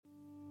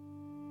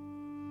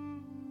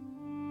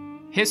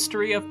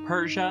History of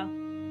Persia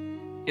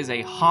is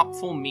a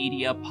Hopful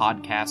Media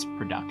podcast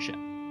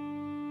production.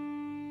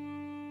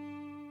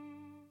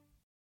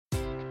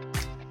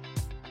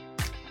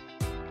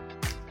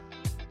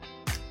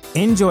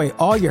 Enjoy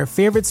all your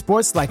favorite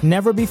sports like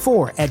never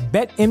before at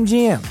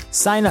BetMGM.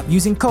 Sign up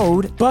using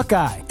code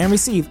Buckeye and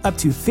receive up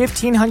to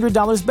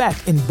 $1,500 back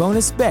in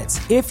bonus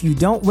bets if you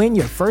don't win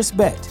your first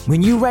bet.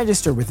 When you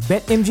register with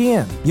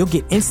BetMGM, you'll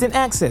get instant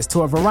access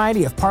to a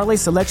variety of parlay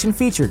selection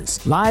features,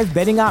 live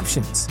betting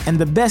options, and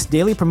the best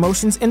daily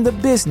promotions in the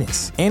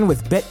business. And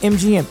with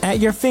BetMGM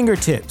at your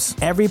fingertips,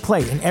 every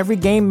play and every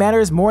game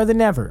matters more than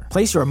ever.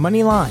 Place your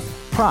money line,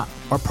 prop,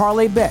 or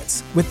parlay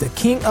bets with the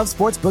king of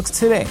sportsbooks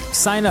today.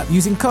 Sign up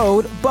using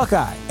code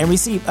Buckeye and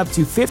receive up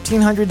to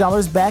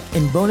 $1,500 back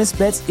in bonus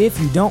bets if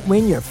you don't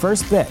win your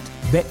first bet.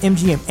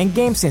 BetMGM and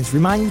GameSense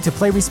remind you to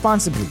play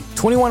responsibly.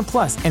 21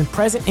 plus and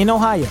present in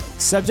Ohio,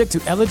 subject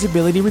to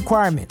eligibility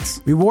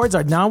requirements. Rewards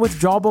are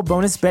non-withdrawable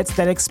bonus bets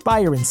that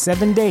expire in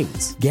 7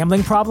 days.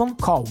 Gambling problem?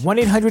 Call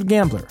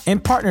 1-800-GAMBLER. In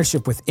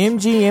partnership with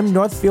MGM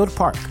Northfield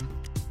Park.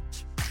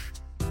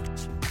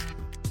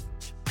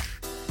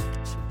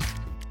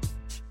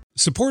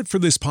 Support for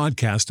this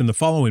podcast and the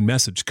following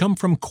message come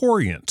from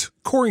Corient.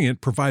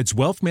 Corient provides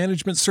wealth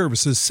management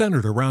services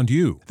centered around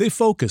you. They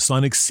focus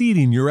on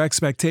exceeding your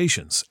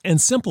expectations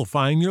and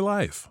simplifying your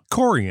life.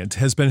 Corient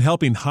has been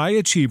helping high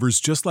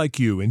achievers just like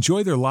you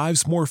enjoy their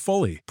lives more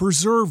fully,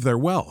 preserve their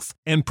wealth,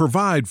 and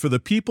provide for the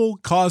people,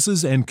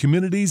 causes, and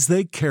communities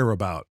they care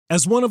about.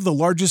 As one of the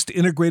largest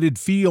integrated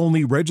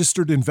fee-only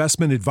registered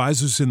investment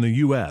advisors in the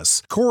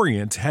U.S.,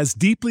 Corient has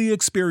deeply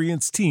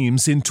experienced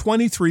teams in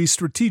 23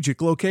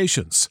 strategic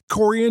locations.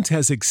 Corient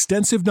has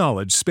extensive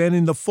knowledge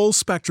spanning the full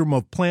spectrum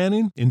of planning,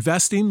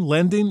 investing,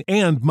 lending,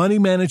 and money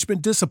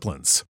management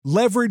disciplines.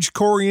 Leverage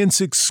Corient's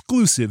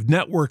exclusive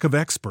network of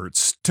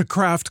experts to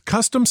craft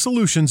custom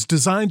solutions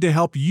designed to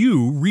help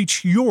you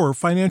reach your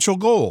financial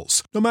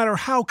goals, no matter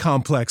how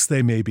complex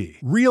they may be.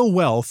 Real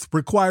wealth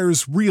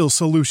requires real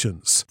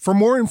solutions. For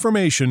more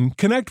information,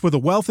 connect with a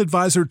wealth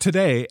advisor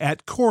today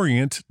at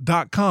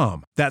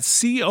Corient.com.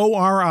 That's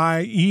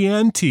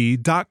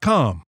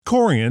Corient.com.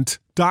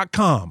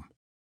 Corient.com.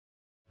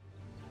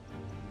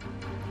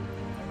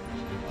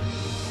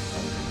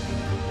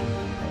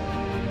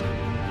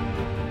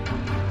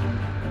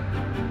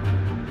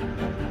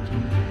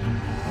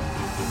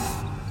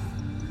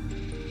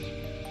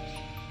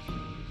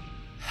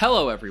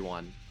 Hello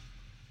everyone.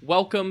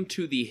 Welcome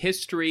to the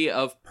History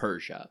of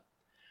Persia.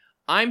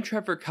 I'm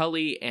Trevor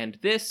Cully, and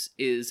this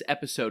is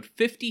episode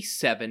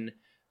 57,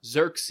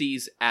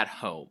 Xerxes at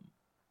Home.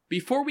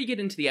 Before we get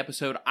into the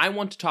episode, I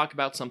want to talk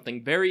about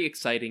something very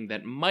exciting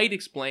that might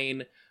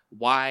explain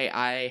why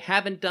I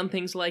haven't done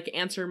things like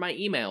answer my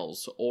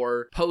emails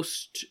or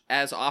post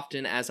as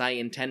often as I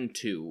intend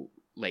to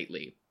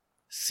lately.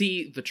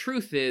 See, the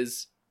truth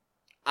is,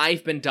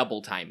 I've been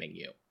double timing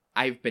you.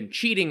 I've been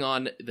cheating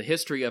on the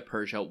History of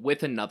Persia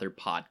with another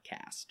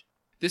podcast.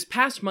 This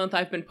past month,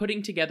 I've been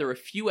putting together a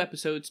few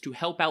episodes to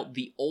help out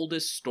the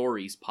Oldest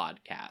Stories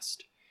podcast.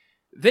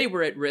 They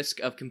were at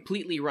risk of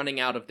completely running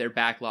out of their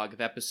backlog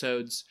of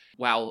episodes,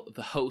 while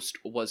the host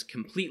was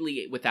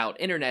completely without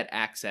internet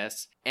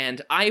access,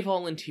 and I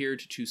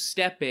volunteered to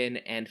step in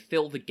and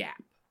fill the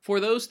gap. For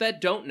those that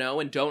don't know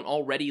and don't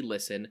already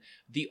listen,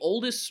 The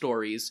Oldest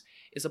Stories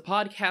is a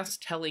podcast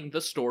telling the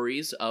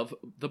stories of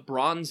the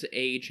Bronze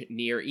Age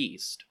Near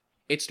East.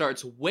 It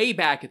starts way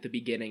back at the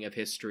beginning of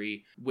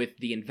history with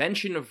the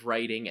invention of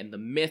writing and the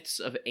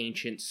myths of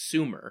ancient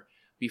Sumer,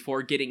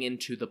 before getting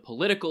into the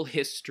political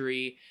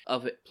history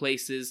of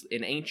places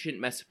in ancient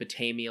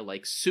Mesopotamia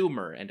like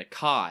Sumer and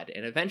Akkad,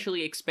 and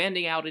eventually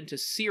expanding out into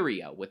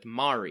Syria with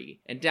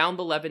Mari, and down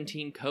the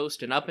Levantine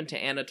coast and up into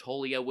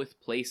Anatolia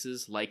with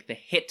places like the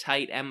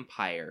Hittite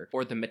Empire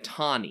or the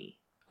Mitanni.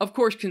 Of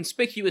course,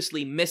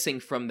 conspicuously missing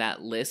from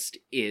that list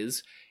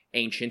is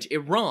ancient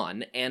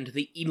Iran and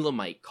the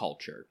Elamite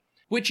culture,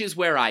 which is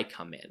where I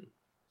come in.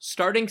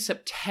 Starting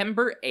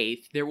September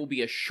 8th, there will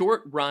be a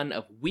short run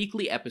of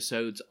weekly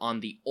episodes on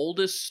the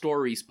Oldest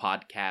Stories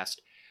podcast,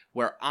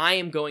 where I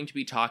am going to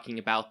be talking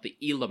about the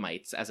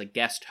Elamites as a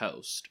guest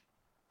host.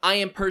 I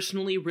am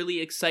personally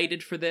really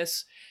excited for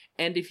this,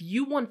 and if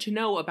you want to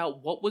know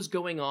about what was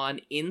going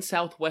on in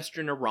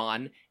southwestern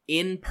Iran,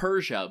 in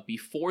Persia,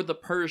 before the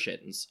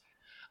Persians,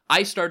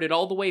 I started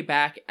all the way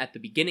back at the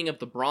beginning of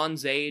the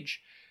Bronze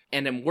Age,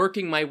 and am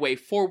working my way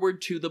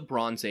forward to the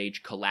Bronze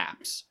Age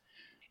collapse.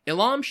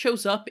 Elam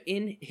shows up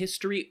in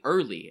history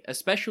early,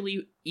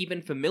 especially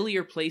even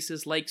familiar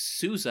places like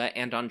Susa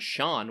and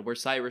Anshan, where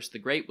Cyrus the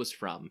Great was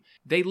from.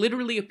 They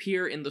literally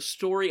appear in the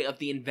story of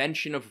the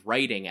invention of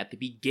writing at the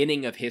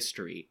beginning of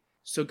history.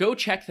 So go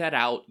check that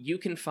out. You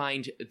can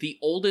find The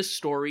Oldest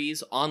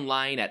Stories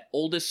online at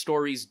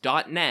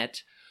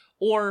oldeststories.net,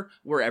 or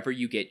wherever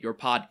you get your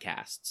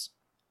podcasts.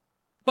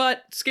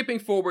 But, skipping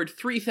forward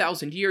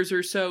 3,000 years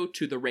or so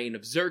to the reign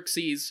of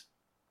Xerxes,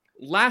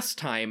 last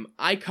time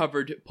I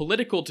covered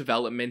political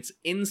developments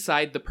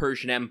inside the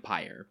Persian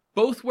Empire.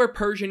 both where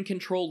Persian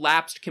control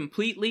lapsed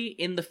completely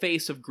in the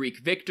face of Greek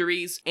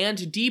victories,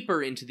 and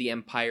deeper into the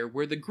empire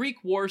where the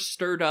Greek War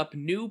stirred up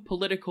new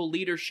political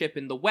leadership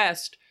in the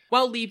West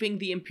while leaving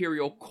the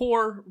imperial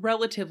core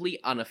relatively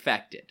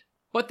unaffected.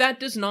 But that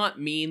does not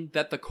mean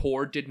that the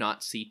core did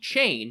not see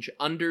change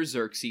under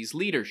Xerxes'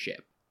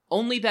 leadership,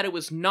 only that it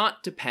was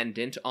not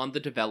dependent on the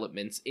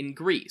developments in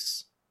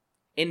Greece.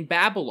 In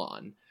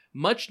Babylon,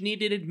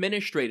 much-needed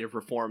administrative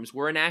reforms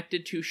were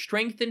enacted to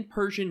strengthen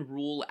Persian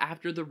rule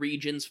after the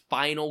region's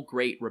final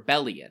Great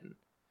Rebellion.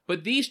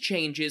 But these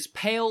changes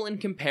pale in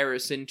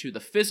comparison to the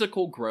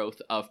physical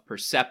growth of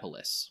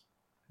Persepolis.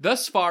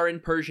 Thus far in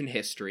Persian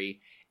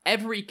history,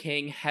 every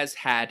king has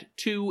had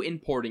two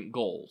important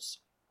goals: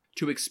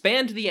 to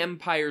expand the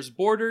empire's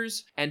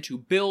borders and to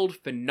build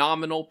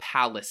phenomenal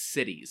palace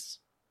cities.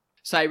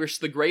 Cyrus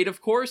the Great,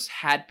 of course,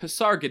 had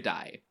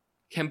Pasargadae.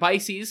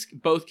 Cambyses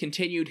both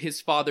continued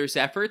his father's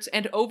efforts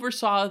and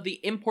oversaw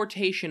the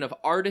importation of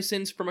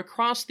artisans from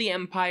across the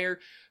empire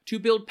to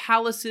build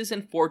palaces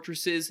and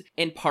fortresses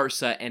in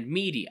Parsa and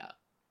Media.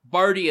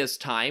 Bardia's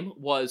time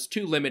was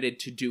too limited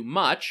to do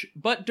much,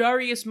 but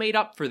Darius made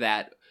up for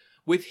that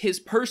with his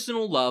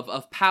personal love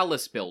of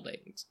palace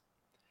buildings.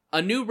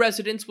 A new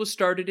residence was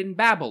started in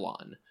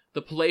Babylon.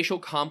 The palatial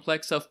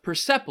complex of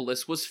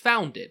Persepolis was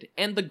founded,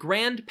 and the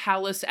Grand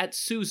Palace at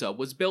Susa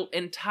was built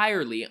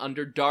entirely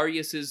under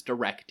Darius's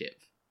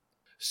directive.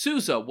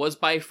 Susa was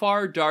by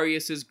far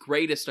Darius's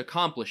greatest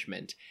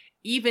accomplishment,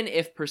 even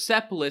if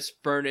Persepolis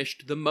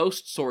furnished the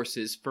most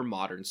sources for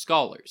modern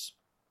scholars.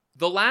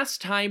 The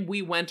last time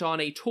we went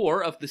on a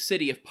tour of the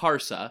city of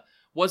Parsa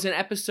was in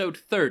episode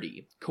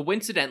 30,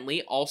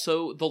 coincidentally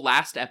also the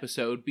last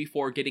episode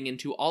before getting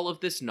into all of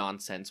this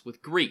nonsense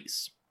with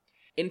Greece.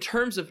 In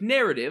terms of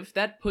narrative,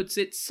 that puts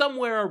it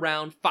somewhere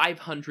around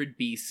 500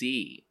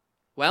 BCE.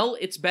 Well,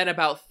 it's been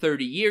about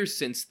 30 years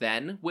since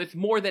then, with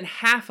more than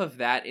half of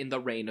that in the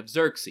reign of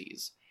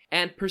Xerxes,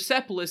 and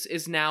Persepolis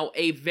is now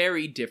a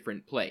very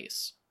different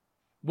place.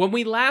 When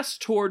we last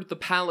toured the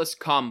palace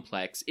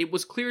complex, it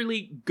was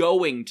clearly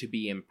going to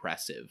be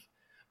impressive,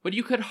 but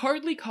you could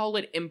hardly call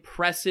it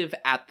impressive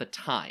at the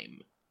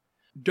time.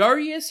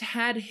 Darius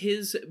had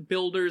his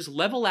builders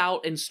level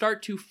out and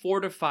start to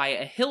fortify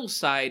a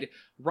hillside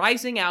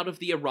rising out of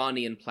the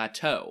Iranian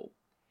plateau.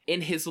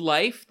 In his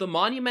life, the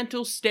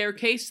monumental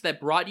staircase that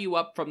brought you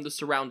up from the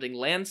surrounding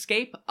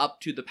landscape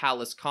up to the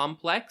palace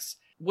complex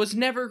was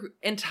never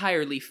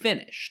entirely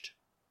finished.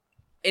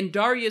 In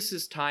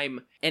Darius's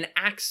time, an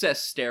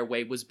access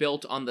stairway was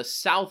built on the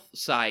south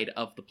side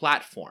of the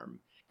platform,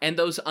 and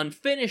those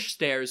unfinished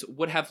stairs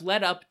would have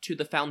led up to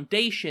the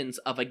foundations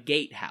of a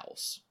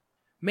gatehouse.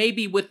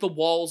 Maybe with the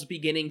walls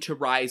beginning to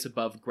rise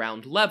above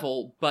ground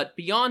level, but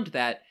beyond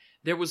that,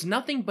 there was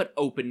nothing but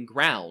open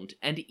ground,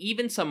 and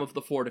even some of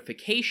the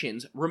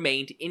fortifications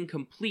remained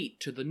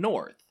incomplete to the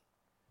north.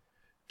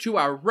 To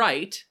our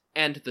right,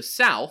 and the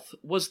south,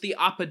 was the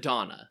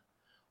Apadana,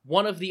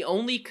 one of the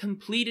only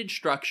completed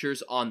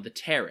structures on the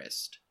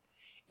terrace.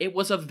 It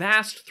was a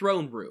vast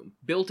throne room,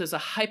 built as a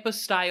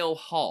hypostyle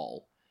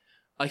hall,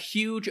 a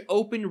huge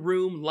open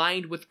room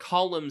lined with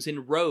columns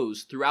in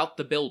rows throughout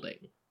the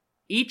building.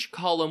 Each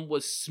column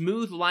was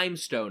smooth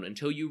limestone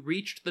until you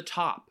reached the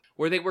top,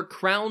 where they were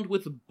crowned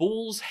with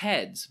bulls'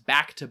 heads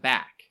back to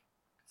back.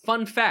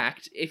 Fun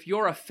fact, if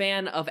you're a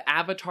fan of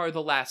Avatar: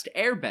 The Last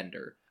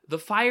Airbender, the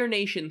Fire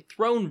Nation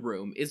throne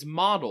room is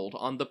modeled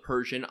on the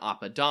Persian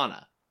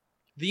Apadana.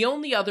 The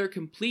only other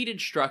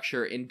completed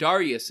structure in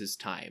Darius's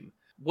time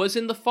was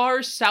in the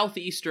far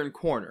southeastern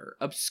corner,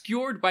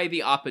 obscured by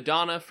the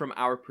Apadana from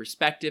our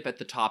perspective at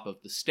the top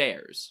of the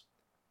stairs.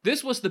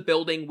 This was the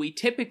building we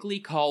typically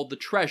call the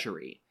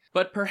Treasury,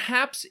 but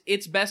perhaps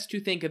it's best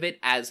to think of it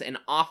as an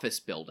office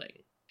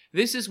building.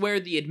 This is where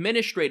the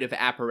administrative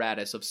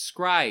apparatus of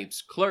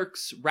scribes,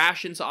 clerks,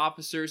 rations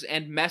officers,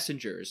 and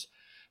messengers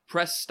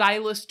press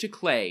stylus to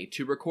clay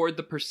to record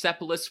the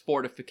Persepolis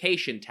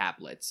fortification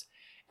tablets,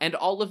 and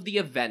all of the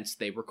events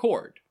they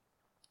record.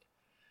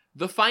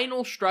 The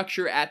final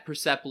structure at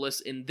Persepolis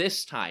in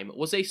this time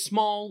was a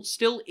small,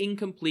 still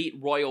incomplete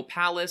royal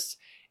palace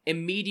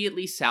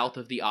immediately south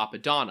of the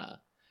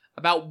Apadana,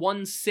 about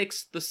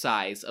 1/6 the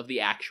size of the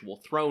actual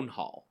throne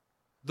hall.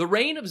 The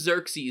reign of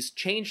Xerxes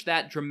changed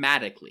that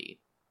dramatically,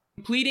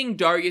 completing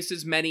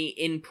Darius's many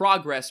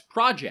in-progress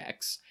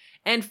projects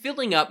and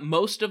filling up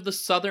most of the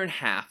southern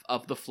half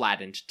of the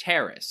flattened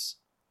terrace.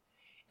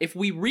 If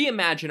we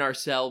reimagine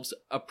ourselves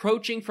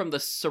approaching from the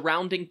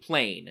surrounding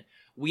plain,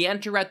 we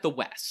enter at the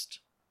west.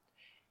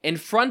 In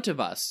front of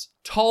us,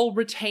 tall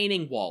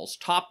retaining walls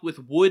topped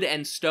with wood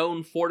and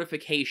stone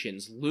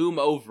fortifications loom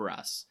over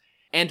us,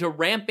 and a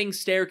ramping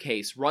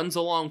staircase runs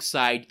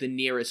alongside the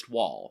nearest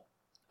wall.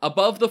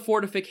 Above the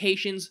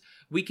fortifications,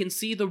 we can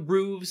see the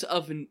roofs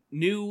of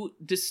new,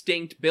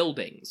 distinct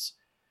buildings.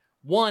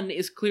 One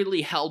is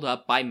clearly held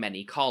up by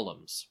many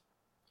columns.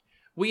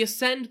 We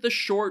ascend the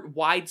short,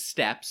 wide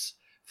steps,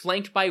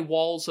 flanked by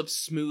walls of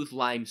smooth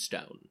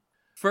limestone,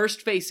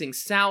 first facing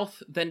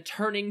south, then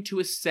turning to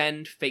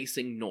ascend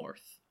facing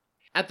north.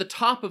 At the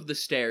top of the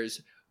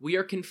stairs, we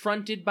are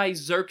confronted by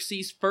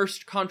Xerxes'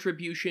 first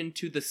contribution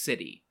to the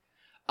city,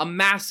 a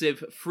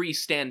massive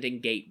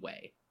freestanding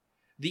gateway.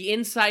 The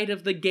inside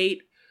of the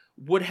gate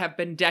would have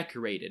been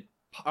decorated,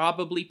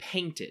 probably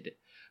painted,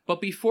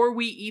 but before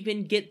we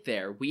even get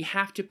there, we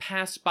have to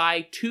pass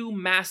by two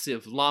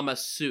massive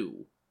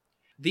lamassu.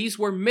 These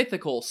were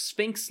mythical,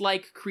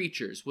 sphinx-like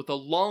creatures with a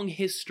long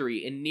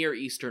history in Near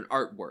Eastern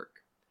artwork.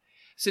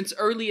 Since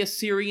early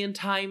Assyrian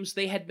times,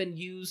 they had been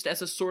used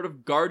as a sort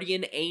of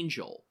guardian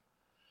angel.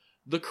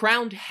 The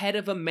crowned head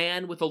of a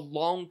man with a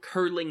long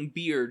curling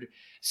beard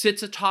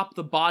sits atop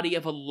the body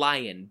of a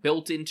lion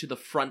built into the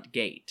front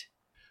gate.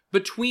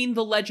 Between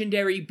the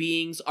legendary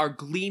beings are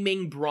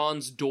gleaming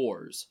bronze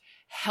doors,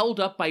 held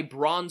up by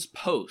bronze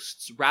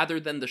posts rather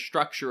than the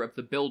structure of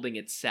the building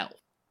itself.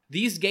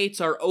 These gates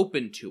are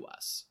open to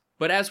us,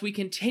 but as we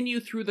continue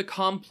through the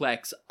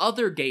complex,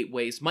 other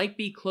gateways might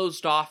be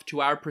closed off to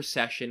our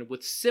procession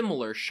with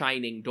similar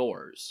shining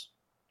doors.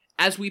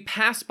 As we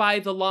pass by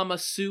the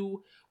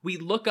lamassu, we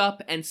look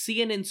up and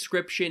see an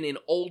inscription in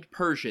Old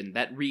Persian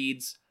that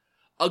reads,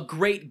 "A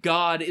great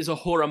god is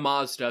Ahura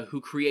Mazda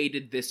who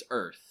created this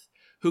earth,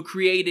 who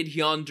created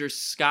yonder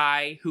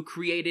sky, who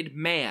created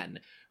man,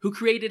 who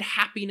created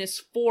happiness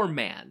for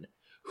man,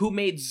 who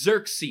made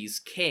Xerxes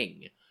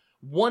king,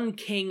 one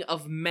king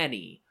of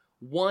many,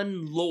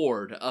 one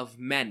lord of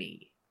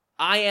many.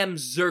 I am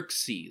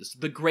Xerxes,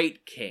 the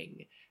great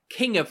king,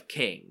 king of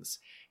kings,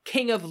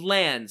 king of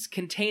lands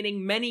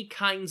containing many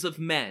kinds of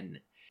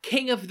men,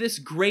 king of this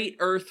great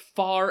earth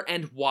far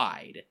and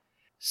wide,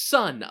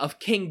 son of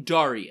King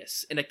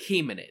Darius and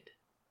Achaemenid.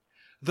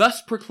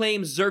 Thus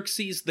proclaims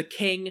Xerxes the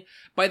king,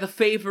 by the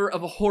favor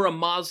of Ahura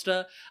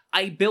Mazda,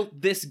 I built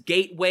this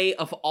gateway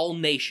of all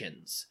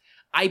nations.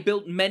 I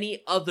built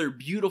many other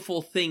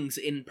beautiful things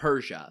in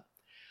Persia.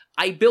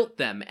 I built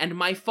them, and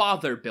my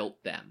father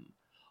built them.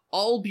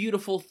 All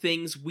beautiful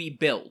things we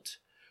built.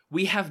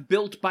 We have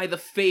built by the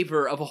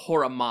favor of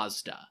Ahura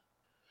Mazda.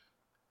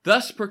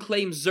 Thus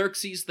proclaims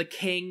Xerxes the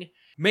king,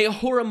 may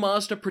Ahura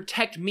Mazda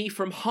protect me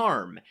from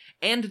harm,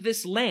 and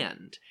this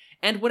land,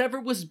 and whatever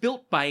was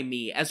built by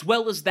me, as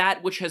well as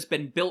that which has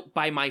been built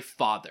by my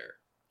father."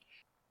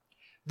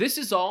 This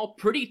is all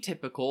pretty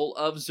typical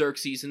of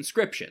Xerxes'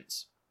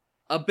 inscriptions.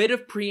 A bit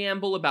of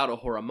preamble about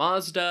Ahura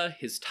Mazda,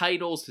 his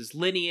titles, his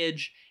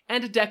lineage,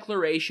 and a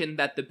declaration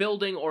that the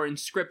building or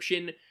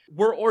inscription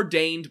were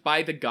ordained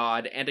by the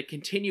god and a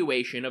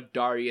continuation of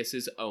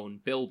Darius' own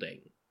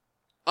building.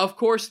 Of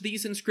course,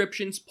 these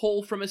inscriptions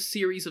pull from a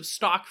series of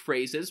stock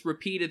phrases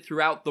repeated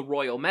throughout the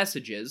royal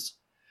messages,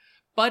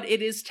 but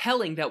it is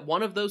telling that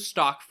one of those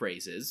stock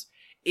phrases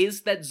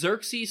is that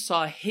Xerxes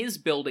saw his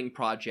building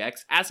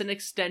projects as an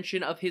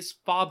extension of his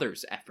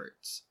father's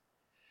efforts.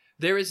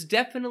 There is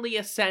definitely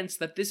a sense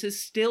that this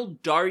is still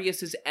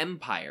Darius'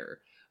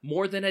 empire,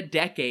 more than a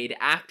decade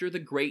after the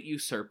great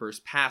usurper's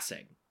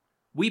passing.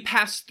 We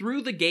pass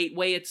through the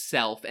gateway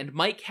itself and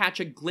might catch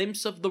a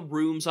glimpse of the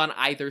rooms on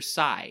either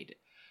side,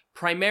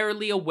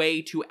 primarily a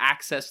way to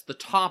access the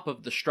top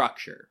of the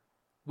structure.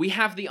 We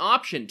have the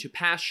option to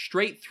pass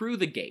straight through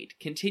the gate,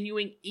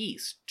 continuing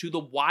east to the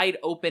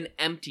wide-open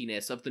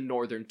emptiness of the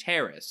northern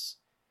terrace.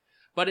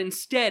 But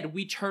instead,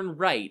 we turn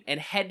right and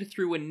head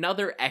through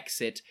another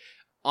exit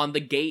on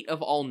the Gate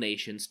of All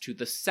Nations to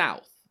the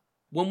south.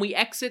 When we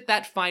exit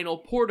that final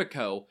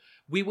portico,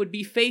 we would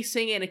be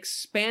facing an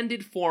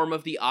expanded form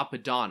of the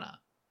Apadana.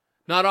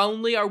 Not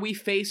only are we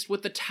faced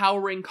with the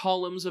towering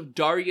columns of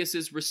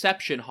Darius'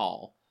 reception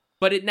hall,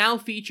 but it now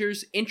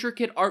features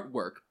intricate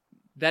artwork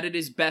that it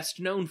is best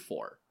known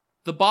for.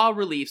 The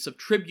bas-reliefs of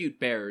tribute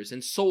bearers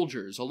and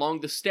soldiers along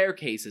the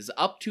staircases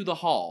up to the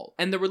hall,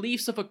 and the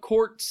reliefs of a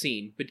court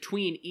scene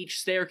between each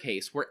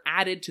staircase were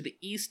added to the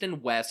east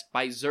and west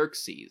by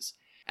Xerxes,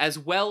 as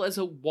well as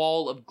a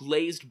wall of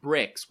glazed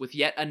bricks with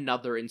yet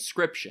another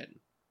inscription.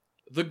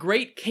 The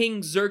great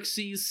King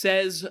Xerxes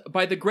says,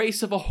 "By the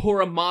grace of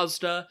Ahura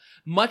Mazda,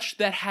 much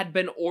that had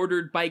been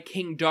ordered by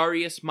King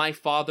Darius my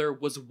father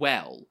was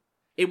well.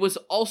 It was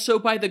also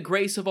by the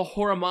grace of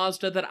Ahura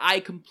Mazda that I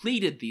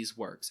completed these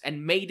works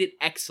and made it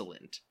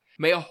excellent.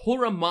 May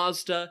Ahura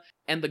Mazda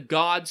and the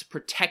gods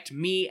protect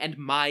me and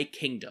my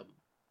kingdom."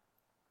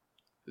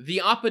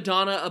 The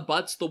Apadana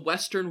abuts the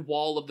western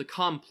wall of the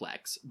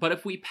complex, but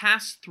if we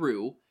pass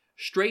through,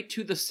 straight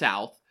to the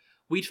south,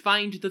 we'd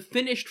find the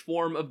finished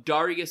form of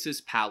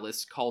Darius'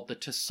 palace called the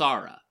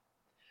Tassara.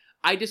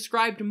 I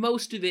described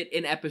most of it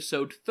in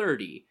episode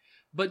 30,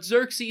 but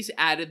Xerxes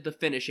added the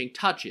finishing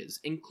touches,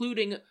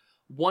 including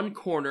one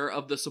corner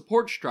of the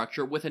support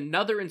structure with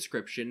another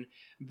inscription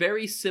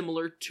very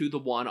similar to the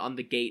one on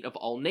the Gate of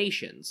All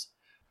Nations.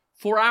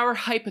 For our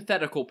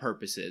hypothetical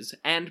purposes,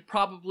 and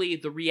probably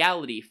the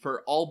reality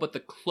for all but the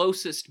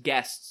closest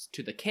guests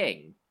to the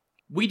king,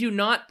 we do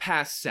not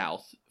pass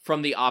south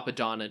from the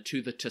Apadana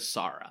to the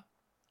Tassara.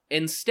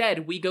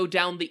 Instead, we go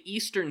down the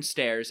eastern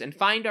stairs and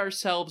find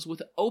ourselves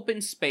with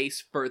open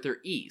space further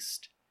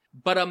east,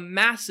 but a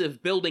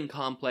massive building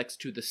complex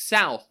to the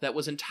south that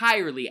was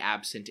entirely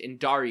absent in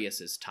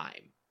Darius'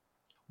 time.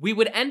 We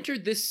would enter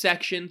this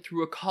section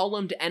through a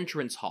columned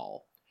entrance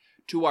hall,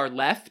 To our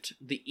left,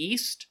 the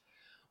east,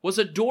 was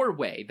a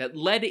doorway that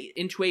led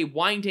into a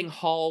winding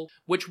hall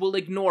which we'll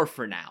ignore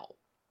for now.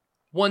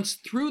 Once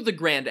through the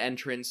grand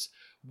entrance,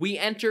 we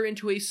enter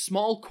into a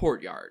small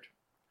courtyard.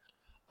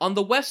 On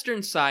the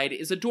western side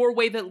is a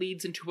doorway that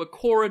leads into a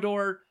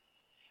corridor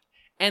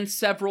and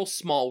several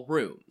small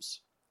rooms.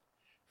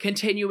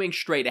 Continuing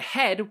straight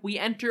ahead, we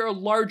enter a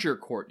larger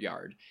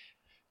courtyard,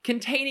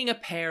 containing a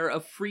pair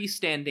of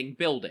freestanding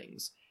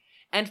buildings,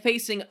 and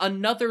facing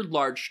another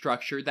large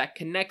structure that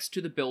connects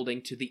to the building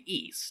to the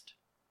east.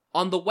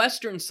 On the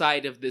western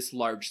side of this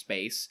large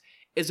space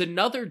is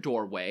another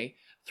doorway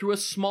through a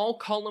small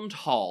columned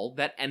hall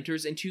that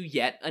enters into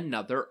yet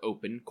another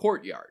open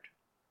courtyard.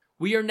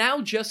 We are now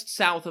just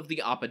south of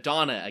the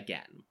Apadana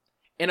again,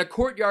 in a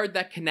courtyard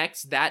that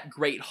connects that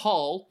great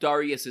hall,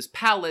 Darius's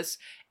palace,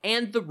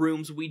 and the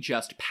rooms we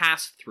just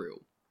passed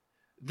through.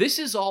 This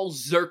is all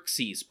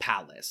Xerxes'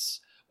 palace,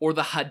 or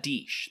the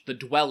Hadish, the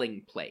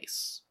dwelling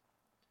place.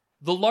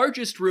 The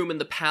largest room in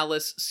the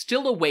palace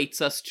still awaits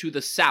us to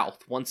the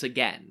south once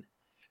again.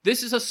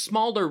 This is a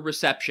smaller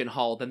reception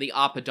hall than the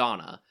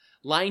Apadana,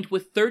 lined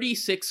with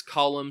 36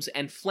 columns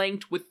and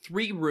flanked with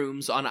 3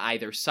 rooms on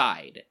either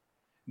side.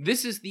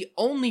 This is the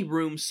only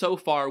room so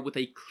far with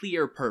a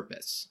clear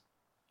purpose.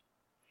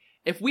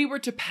 If we were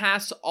to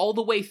pass all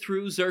the way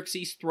through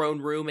Xerxes' throne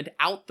room and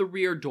out the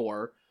rear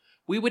door,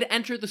 we would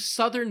enter the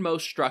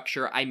southernmost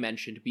structure I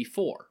mentioned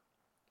before.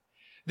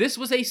 This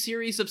was a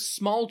series of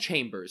small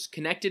chambers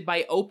connected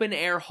by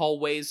open-air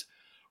hallways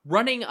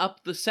running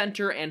up the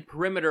center and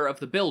perimeter of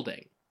the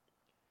building.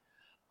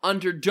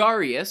 Under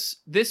Darius,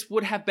 this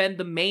would have been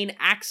the main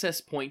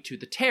access point to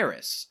the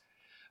terrace,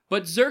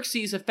 but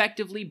Xerxes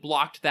effectively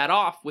blocked that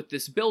off with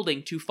this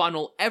building to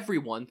funnel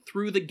everyone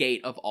through the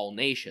Gate of All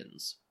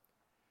Nations.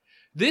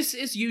 This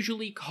is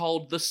usually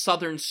called the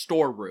Southern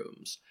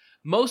Storerooms,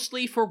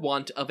 mostly for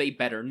want of a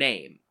better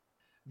name.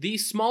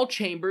 These small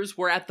chambers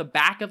were at the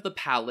back of the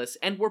palace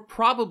and were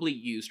probably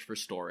used for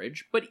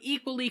storage, but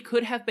equally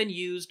could have been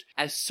used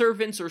as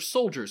servants' or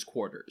soldiers'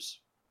 quarters.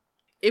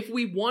 If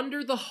we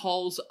wander the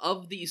halls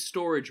of these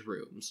storage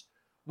rooms,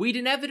 we'd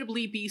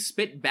inevitably be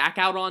spit back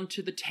out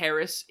onto the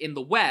terrace in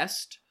the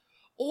west,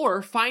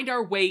 or find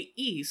our way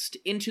east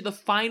into the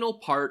final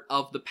part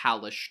of the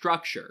palace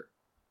structure.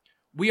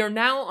 We are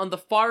now on the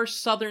far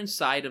southern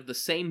side of the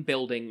same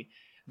building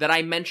that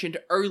I mentioned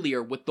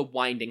earlier with the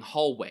winding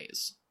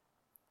hallways.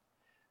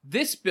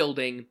 This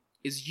building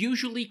is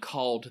usually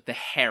called the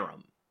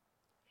Harem.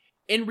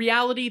 In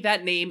reality,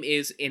 that name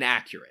is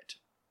inaccurate.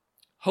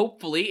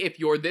 Hopefully, if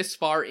you're this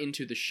far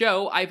into the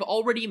show, I've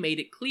already made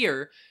it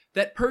clear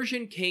that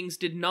Persian kings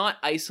did not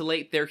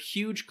isolate their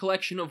huge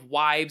collection of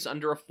wives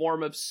under a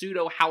form of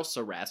pseudo-house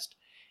arrest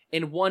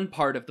in one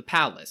part of the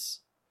palace.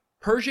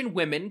 Persian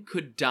women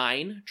could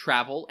dine,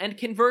 travel, and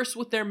converse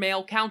with their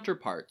male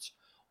counterparts,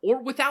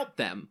 or without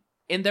them,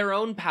 in their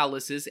own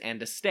palaces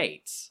and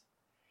estates.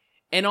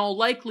 In all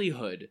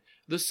likelihood,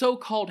 the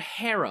so-called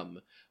harem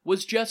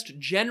was just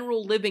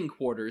general living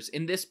quarters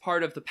in this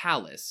part of the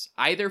palace,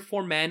 either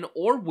for men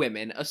or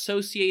women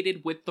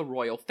associated with the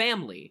royal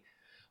family,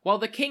 while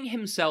the king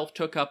himself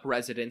took up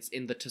residence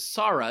in the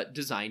Tassara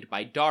designed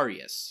by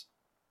Darius.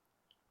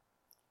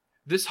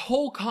 This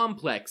whole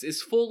complex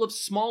is full of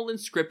small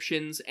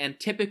inscriptions and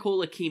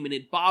typical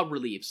Achaemenid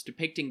bas-reliefs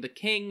depicting the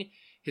king,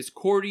 his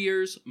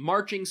courtiers,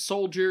 marching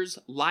soldiers,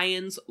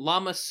 lions,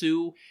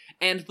 lamassu,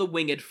 and the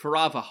winged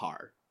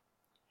Faravahar.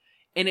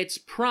 In its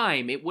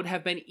prime, it would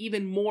have been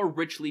even more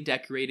richly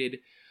decorated,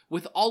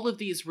 with all of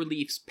these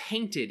reliefs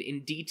painted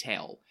in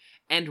detail,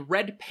 and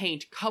red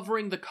paint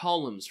covering the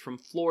columns from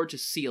floor to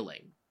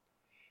ceiling.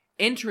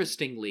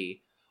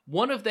 Interestingly,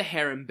 one of the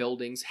harem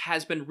buildings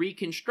has been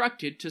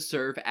reconstructed to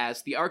serve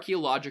as the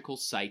archaeological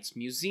site's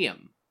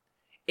museum.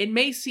 It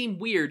may seem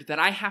weird that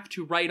I have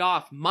to write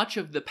off much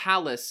of the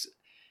palace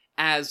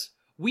as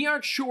we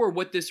aren't sure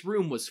what this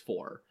room was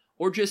for,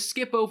 or just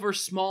skip over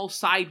small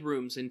side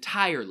rooms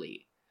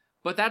entirely,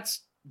 but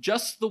that's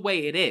just the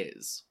way it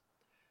is.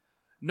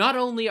 Not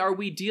only are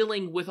we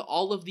dealing with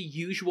all of the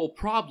usual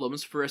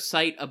problems for a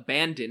site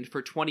abandoned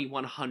for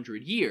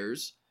 2100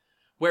 years,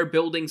 where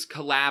buildings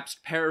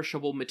collapsed,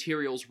 perishable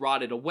materials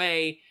rotted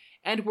away,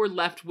 and were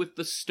left with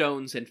the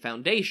stones and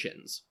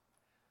foundations,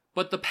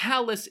 but the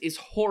palace is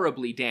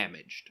horribly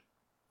damaged.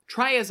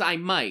 Try as I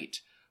might,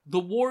 the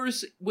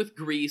wars with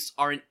Greece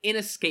are an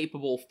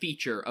inescapable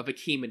feature of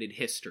Achaemenid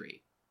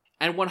history,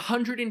 and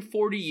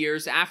 140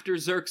 years after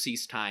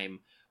Xerxes'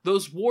 time,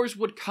 those wars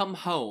would come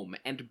home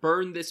and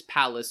burn this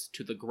palace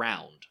to the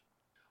ground.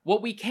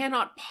 What we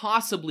cannot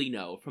possibly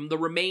know from the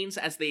remains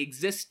as they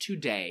exist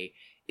today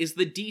is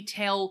the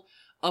detail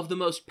of the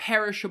most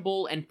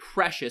perishable and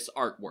precious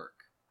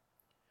artwork.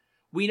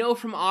 We know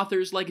from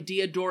authors like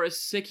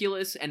Diodorus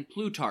Siculus and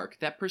Plutarch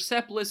that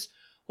Persepolis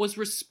was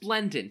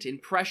resplendent in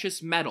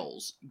precious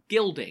metals,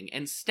 gilding,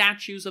 and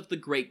statues of the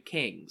great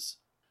kings.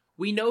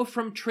 We know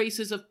from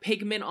traces of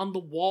pigment on the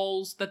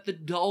walls that the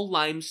dull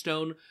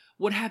limestone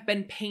would have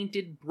been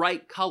painted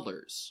bright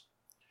colors.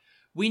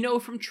 We know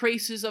from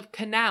traces of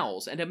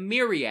canals and a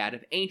myriad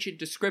of ancient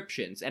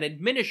descriptions and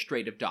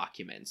administrative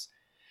documents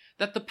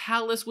that the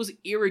palace was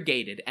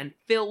irrigated and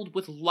filled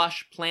with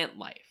lush plant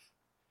life.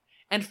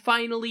 And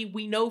finally,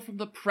 we know from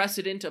the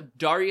precedent of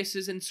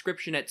Darius's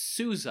inscription at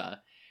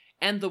Susa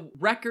and the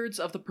records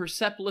of the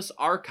Persepolis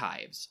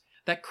archives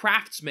that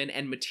craftsmen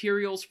and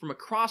materials from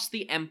across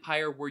the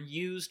empire were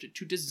used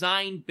to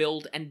design,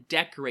 build, and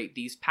decorate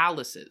these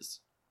palaces.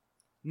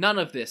 None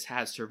of this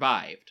has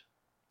survived.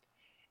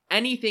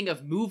 Anything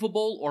of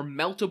movable or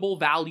meltable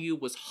value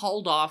was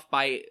hauled off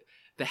by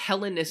the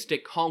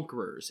Hellenistic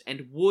conquerors,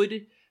 and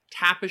wood,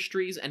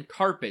 tapestries, and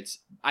carpets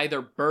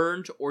either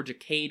burned or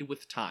decayed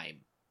with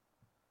time.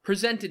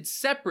 Presented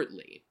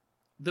separately,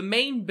 the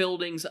main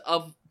buildings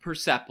of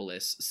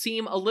Persepolis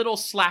seem a little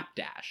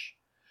slapdash,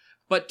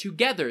 but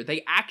together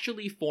they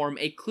actually form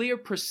a clear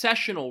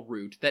processional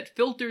route that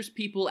filters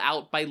people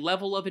out by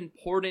level of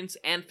importance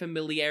and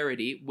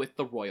familiarity with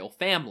the royal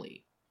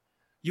family.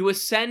 You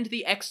ascend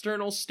the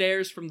external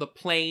stairs from the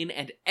plain,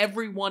 and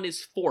everyone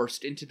is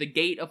forced into the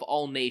Gate of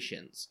All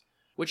Nations,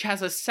 which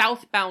has a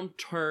southbound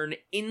turn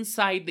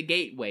inside the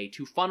gateway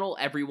to funnel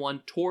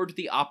everyone toward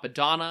the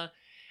Apadana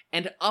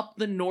and up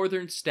the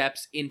northern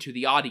steps into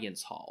the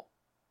audience hall.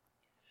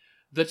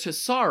 The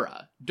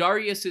Tessara,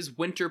 Darius's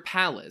winter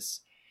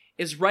palace,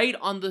 is right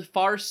on the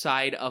far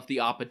side of the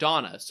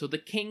Apadana, so the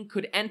king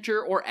could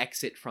enter or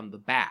exit from the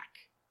back.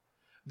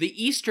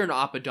 The eastern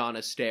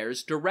Apadana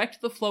stairs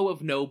direct the flow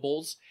of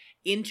nobles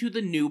into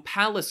the new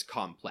palace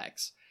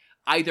complex,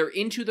 either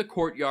into the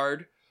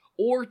courtyard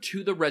or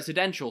to the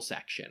residential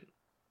section.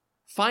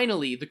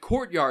 Finally, the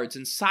courtyards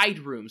and side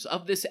rooms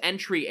of this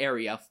entry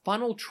area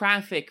funnel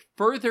traffic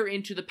further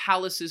into the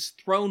palace's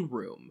throne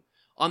room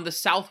on the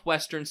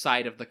southwestern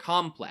side of the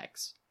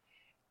complex.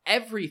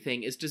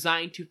 Everything is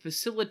designed to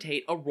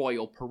facilitate a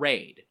royal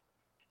parade.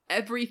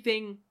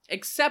 Everything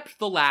except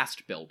the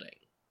last building.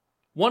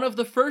 One of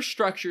the first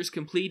structures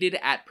completed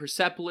at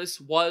Persepolis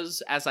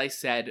was, as I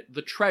said,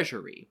 the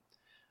Treasury,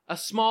 a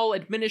small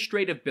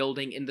administrative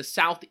building in the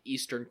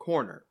southeastern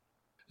corner.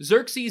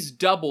 Xerxes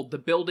doubled the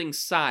building's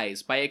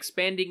size by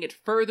expanding it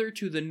further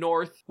to the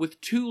north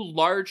with 2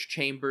 large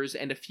chambers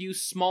and a few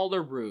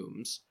smaller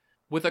rooms,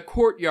 with a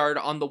courtyard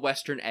on the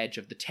western edge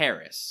of the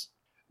terrace.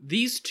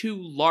 These 2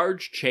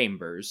 large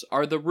chambers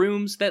are the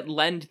rooms that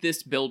lend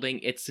this building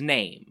its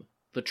name,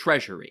 the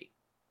Treasury.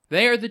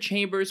 They are the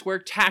chambers where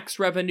tax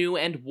revenue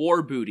and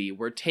war booty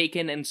were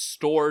taken and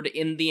stored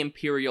in the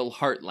imperial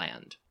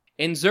heartland.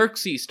 In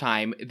Xerxes'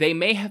 time, they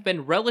may have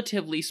been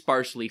relatively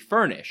sparsely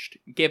furnished,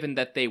 given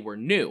that they were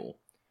new.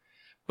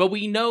 But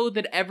we know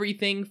that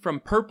everything from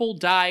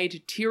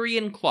purple-dyed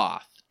Tyrian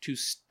cloth to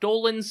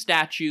stolen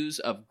statues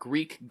of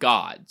Greek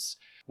gods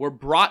were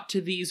brought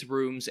to these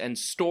rooms and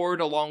stored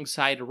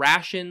alongside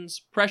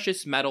rations,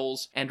 precious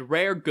metals, and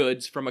rare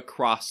goods from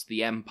across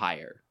the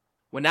empire.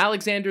 When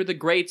Alexander the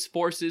Great's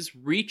forces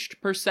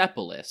reached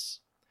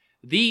Persepolis,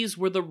 these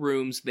were the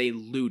rooms they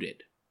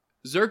looted.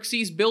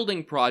 Xerxes'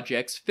 building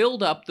projects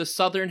filled up the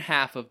southern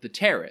half of the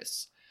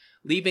terrace,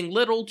 leaving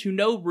little to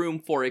no room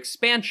for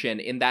expansion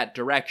in that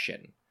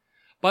direction.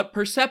 But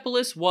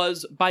Persepolis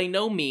was by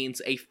no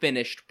means a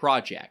finished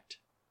project.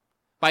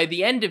 By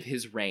the end of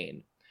his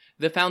reign,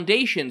 the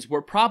foundations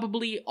were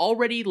probably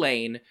already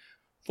laid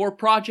for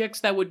projects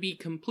that would be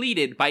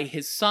completed by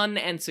his son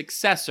and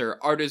successor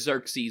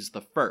Artaxerxes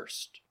I.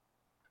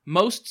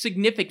 Most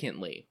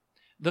significantly,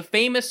 the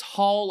famous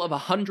Hall of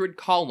 100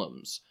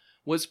 Columns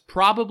was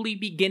probably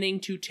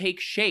beginning to take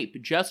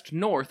shape just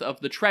north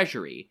of the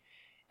Treasury,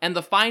 and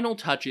the final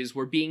touches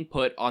were being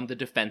put on the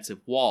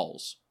defensive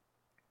walls.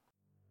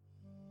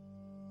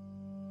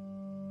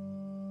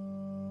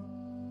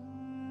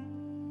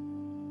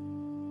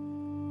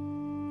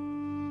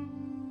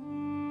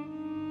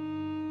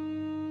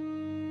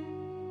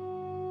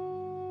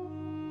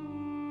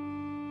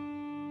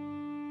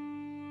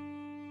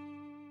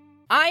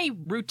 I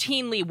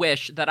routinely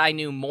wish that I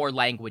knew more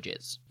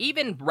languages.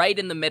 Even right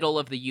in the middle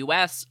of the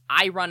US,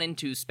 I run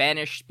into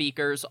Spanish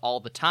speakers all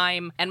the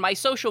time, and my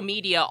social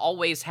media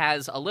always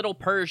has a little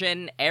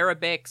Persian,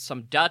 Arabic,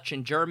 some Dutch,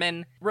 and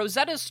German.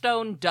 Rosetta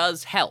Stone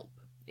does help.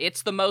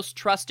 It's the most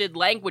trusted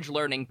language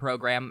learning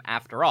program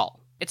after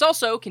all. It's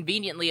also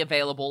conveniently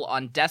available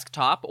on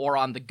desktop or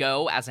on the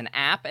go as an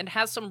app, and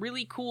has some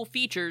really cool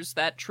features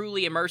that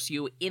truly immerse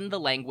you in the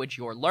language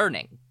you're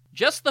learning.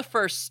 Just the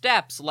first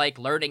steps, like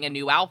learning a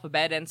new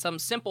alphabet and some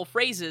simple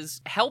phrases,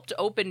 helped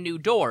open new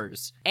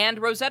doors, and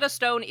Rosetta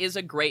Stone is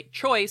a great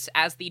choice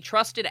as the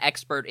trusted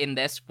expert in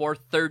this for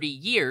 30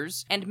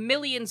 years, and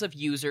millions of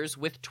users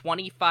with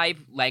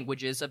 25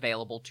 languages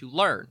available to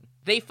learn.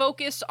 They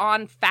focus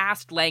on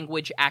fast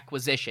language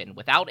acquisition,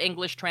 without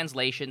English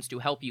translations, to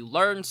help you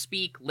learn,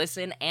 speak,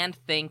 listen, and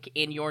think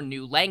in your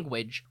new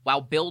language, while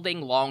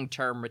building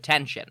long-term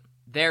retention.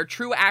 Their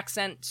true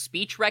accent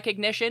speech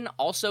recognition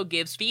also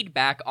gives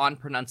feedback on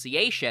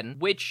pronunciation,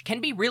 which can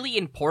be really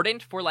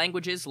important for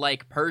languages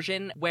like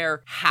Persian,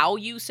 where how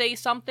you say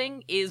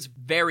something is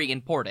very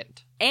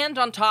important. And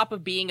on top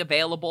of being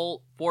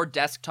available for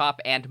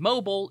desktop and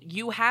mobile,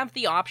 you have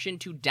the option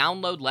to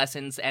download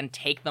lessons and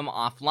take them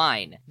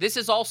offline. This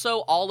is also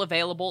all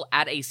available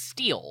at a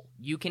steal.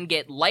 You can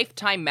get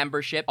lifetime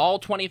membership, all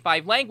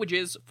 25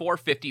 languages, for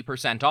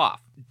 50%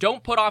 off.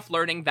 Don't put off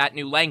learning that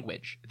new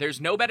language. There's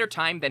no better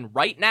time than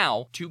right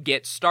now to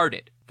get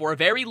started. For a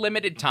very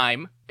limited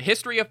time,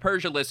 History of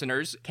Persia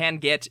listeners can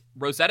get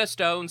Rosetta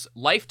Stone's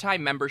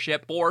lifetime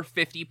membership for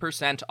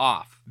 50%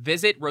 off.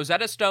 Visit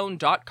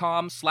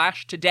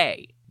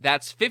rosettastone.com/today.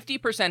 That's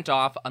 50%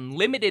 off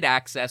unlimited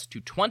access to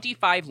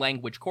 25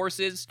 language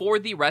courses for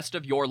the rest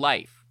of your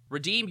life.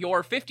 Redeem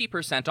your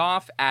 50%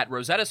 off at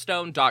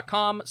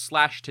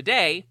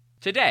rosettastone.com/today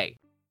today.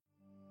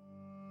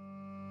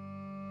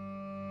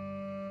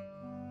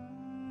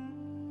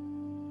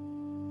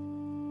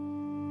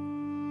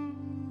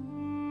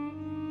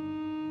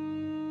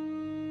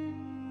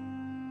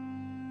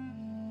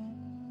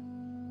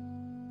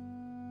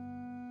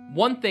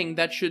 One thing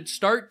that should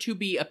start to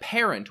be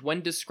apparent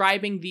when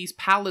describing these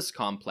palace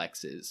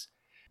complexes,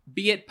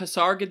 be it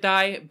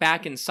Pasargadae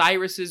back in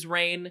Cyrus's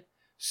reign,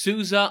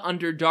 Susa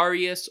under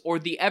Darius, or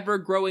the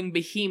ever-growing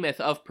behemoth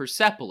of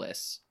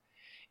Persepolis,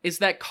 is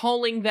that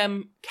calling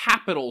them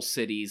capital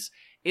cities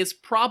is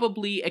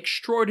probably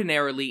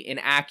extraordinarily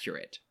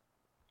inaccurate.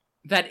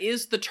 That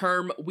is the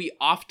term we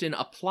often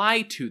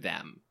apply to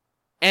them,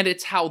 and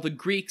it's how the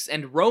Greeks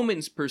and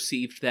Romans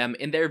perceived them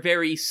in their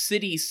very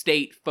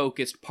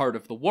city-state-focused part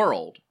of the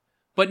world.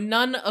 But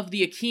none of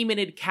the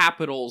Achaemenid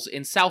capitals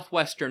in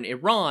southwestern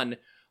Iran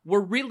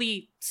were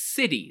really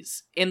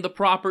cities in the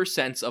proper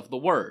sense of the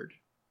word.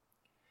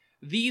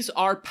 These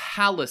are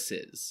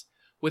palaces,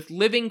 with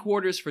living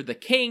quarters for the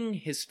king,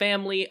 his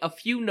family, a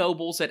few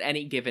nobles at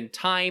any given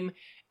time,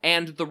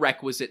 and the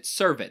requisite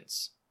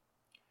servants.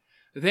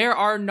 There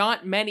are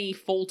not many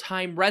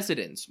full-time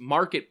residents,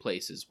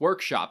 marketplaces,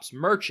 workshops,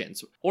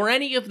 merchants, or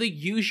any of the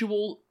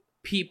usual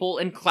people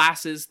and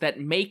classes that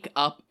make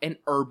up an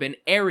urban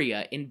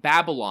area in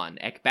Babylon,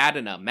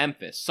 Ecbatana,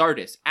 Memphis,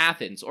 Sardis,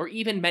 Athens, or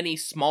even many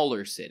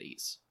smaller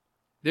cities.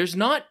 There's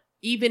not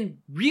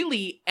even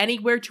really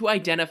anywhere to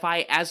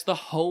identify as the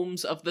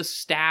homes of the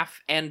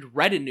staff and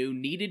retinue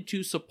needed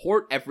to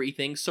support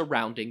everything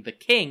surrounding the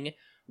king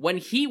when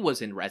he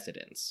was in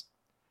residence.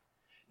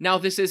 Now,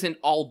 this isn't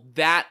all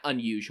that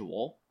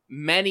unusual.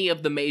 Many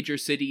of the major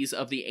cities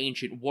of the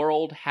ancient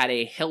world had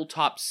a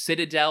hilltop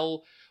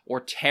citadel or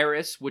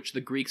terrace, which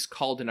the Greeks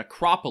called an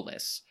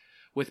acropolis,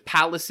 with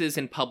palaces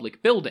and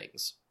public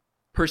buildings.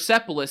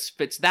 Persepolis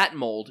fits that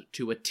mold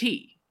to a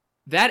T.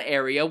 That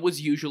area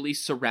was usually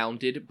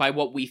surrounded by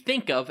what we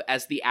think of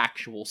as the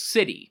actual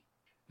city.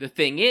 The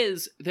thing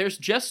is, there's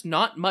just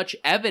not much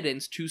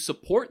evidence to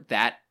support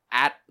that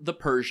at the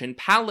Persian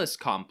palace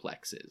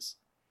complexes.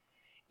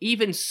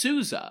 Even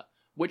Susa,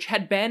 which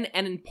had been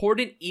an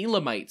important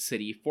Elamite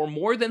city for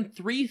more than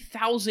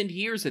 3,000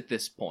 years at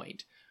this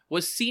point,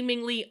 was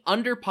seemingly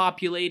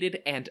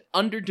underpopulated and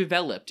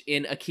underdeveloped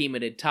in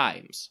Achaemenid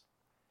times.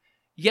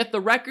 Yet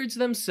the records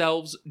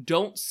themselves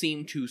don't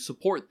seem to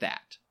support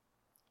that.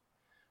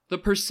 The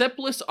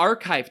Persepolis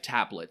archive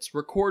tablets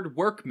record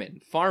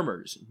workmen,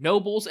 farmers,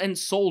 nobles, and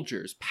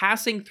soldiers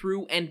passing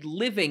through and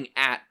living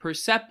at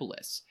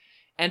Persepolis,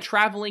 and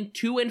traveling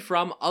to and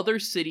from other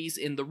cities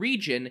in the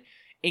region,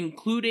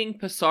 including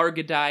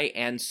Pasargadae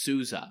and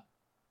Susa.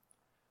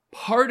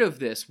 Part of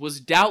this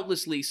was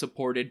doubtlessly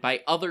supported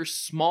by other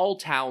small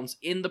towns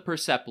in the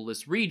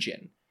Persepolis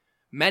region,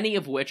 many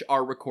of which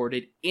are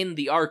recorded in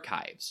the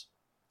archives.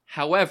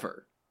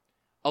 However,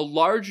 a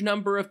large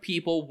number of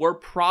people were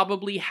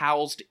probably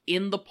housed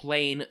in the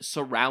plain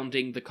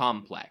surrounding the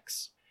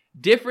complex.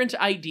 Different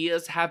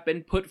ideas have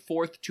been put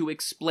forth to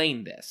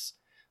explain this.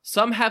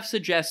 Some have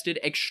suggested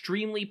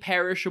extremely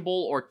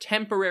perishable or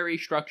temporary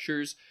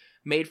structures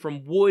made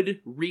from wood,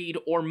 reed,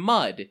 or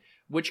mud,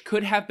 which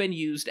could have been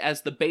used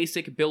as the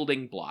basic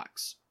building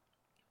blocks.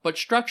 But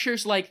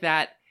structures like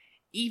that,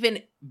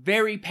 even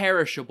very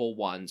perishable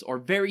ones or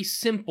very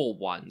simple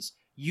ones,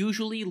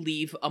 usually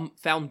leave a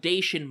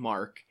foundation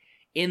mark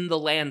in the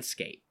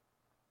landscape.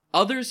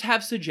 Others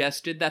have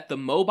suggested that the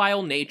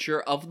mobile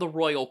nature of the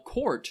royal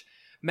court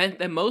meant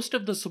that most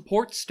of the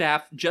support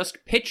staff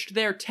just pitched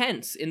their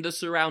tents in the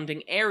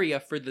surrounding area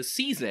for the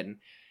season,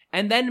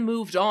 and then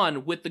moved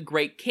on with the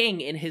great king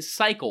in his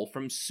cycle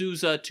from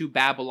Susa to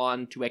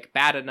Babylon to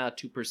Ecbatana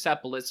to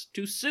Persepolis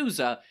to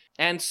Susa,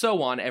 and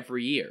so on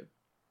every year.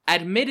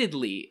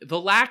 Admittedly, the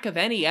lack of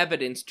any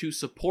evidence to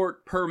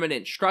support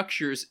permanent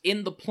structures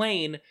in the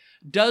plain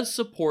does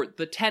support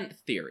the tent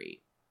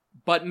theory,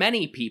 but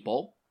many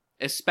people,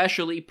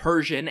 especially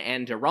Persian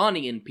and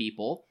Iranian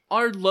people,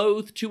 are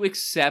loath to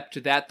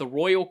accept that the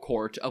royal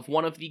court of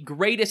one of the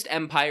greatest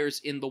empires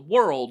in the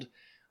world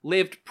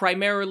lived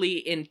primarily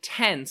in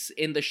tents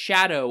in the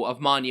shadow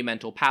of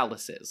monumental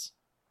palaces.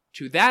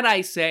 To that I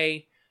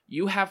say,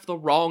 you have the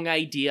wrong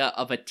idea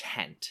of a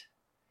tent.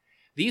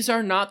 These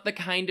are not the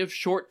kind of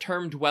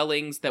short-term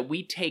dwellings that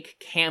we take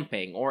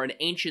camping or an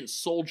ancient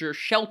soldier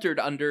sheltered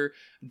under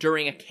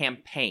during a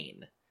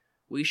campaign.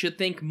 We should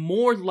think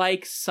more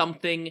like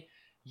something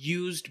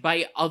used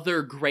by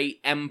other great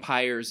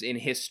empires in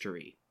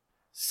history.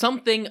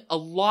 Something a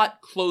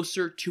lot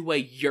closer to a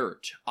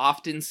yurt,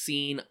 often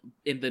seen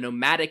in the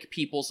nomadic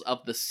peoples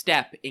of the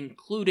steppe,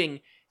 including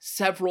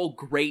several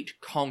great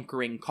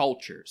conquering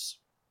cultures.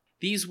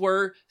 These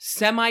were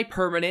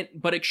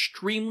semi-permanent but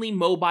extremely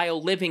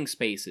mobile living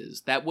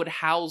spaces that would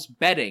house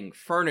bedding,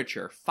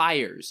 furniture,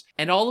 fires,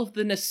 and all of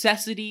the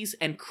necessities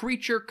and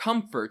creature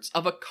comforts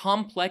of a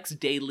complex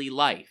daily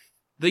life.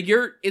 The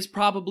yurt is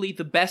probably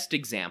the best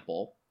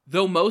example,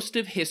 though most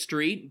of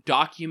history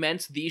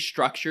documents these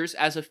structures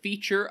as a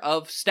feature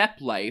of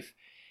steppe life,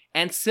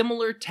 and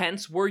similar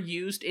tents were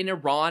used in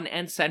Iran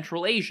and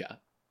Central Asia.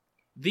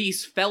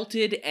 These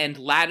felted and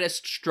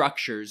latticed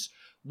structures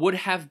would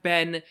have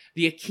been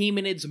the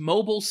Achaemenids'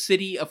 mobile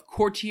city of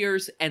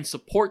courtiers and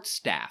support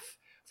staff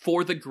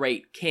for the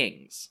great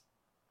kings.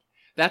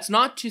 That's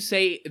not to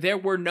say there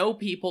were no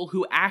people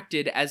who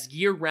acted as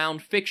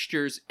year-round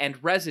fixtures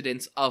and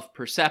residents of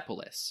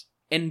Persepolis.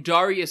 In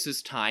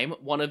Darius's time,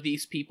 one of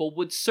these people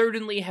would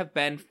certainly have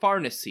been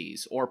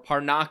Pharnaces, or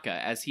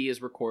Parnaka as he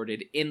is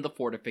recorded in the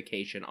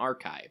fortification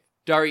archive.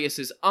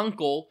 Darius's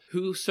uncle,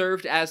 who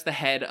served as the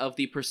head of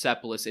the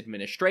Persepolis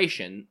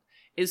administration,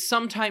 is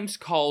sometimes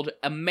called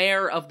a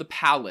mayor of the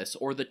palace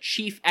or the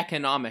chief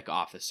economic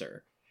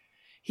officer.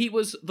 He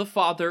was the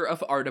father of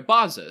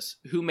Artabazus,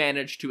 who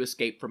managed to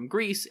escape from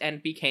Greece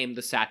and became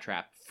the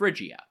satrap of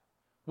Phrygia.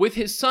 With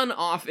his son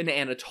off in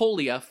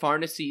Anatolia,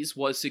 Pharnaces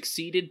was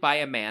succeeded by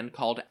a man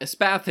called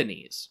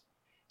Espathanes.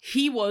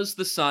 He was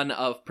the son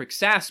of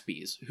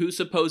Prixaspes, who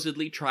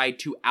supposedly tried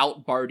to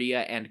out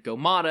Bardia and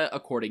Gomata,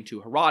 according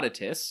to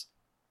Herodotus.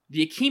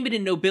 The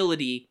Achaemenid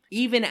nobility,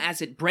 even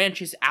as it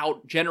branches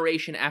out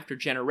generation after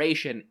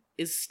generation,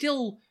 is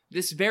still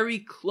this very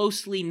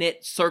closely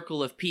knit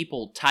circle of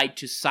people tied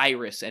to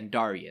Cyrus and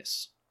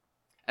Darius.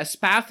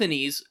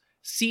 Espathanes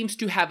seems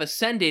to have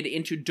ascended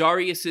into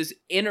Darius's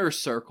inner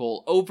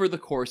circle over the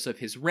course of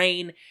his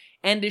reign,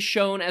 and is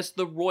shown as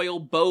the royal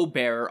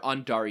bow-bearer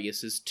on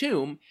Darius's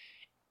tomb,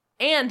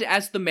 and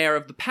as the mayor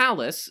of the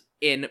palace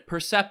in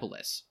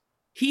Persepolis.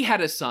 He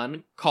had a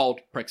son,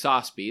 called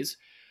Prixaspes,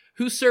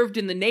 who served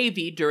in the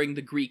navy during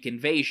the Greek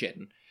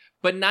invasion,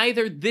 but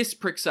neither this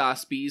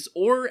Prixaspes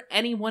or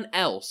anyone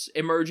else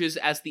emerges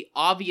as the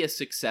obvious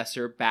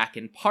successor back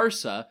in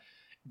Parsa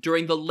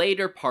during the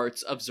later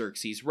parts of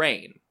Xerxes'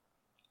 reign.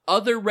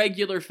 Other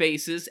regular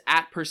faces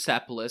at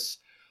Persepolis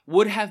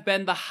would have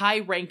been the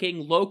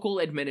high-ranking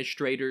local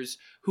administrators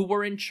who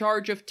were in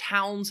charge of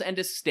towns and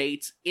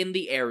estates in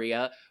the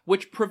area,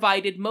 which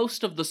provided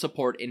most of the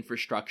support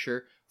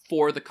infrastructure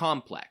for the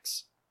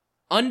complex.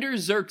 Under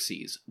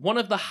Xerxes, one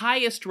of the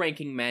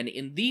highest-ranking men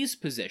in these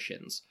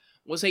positions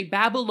was a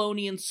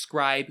Babylonian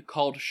scribe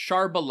called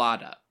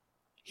Sharballada.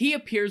 He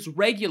appears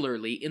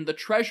regularly in the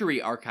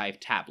Treasury Archive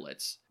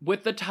tablets,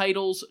 with the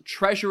titles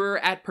Treasurer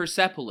at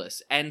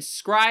Persepolis and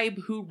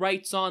Scribe who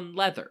writes on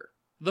leather.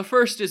 The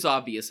first is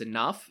obvious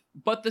enough,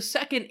 but the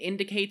second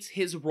indicates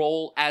his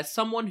role as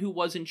someone who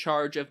was in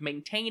charge of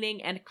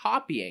maintaining and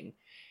copying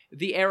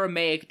the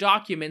Aramaic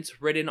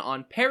documents written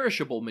on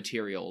perishable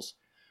materials,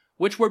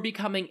 which were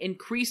becoming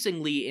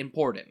increasingly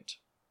important.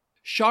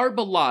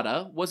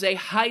 Sharballada was a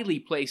highly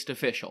placed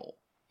official.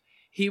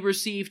 He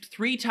received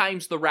 3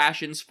 times the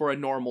rations for a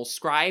normal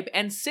scribe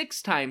and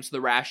 6 times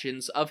the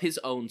rations of his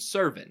own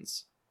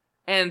servants,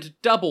 and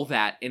double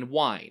that in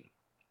wine.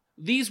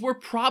 These were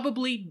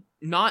probably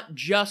not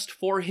just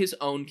for his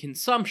own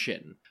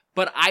consumption,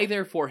 but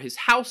either for his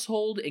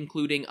household,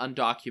 including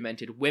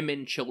undocumented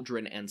women,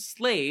 children, and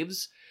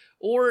slaves,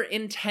 or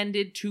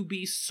intended to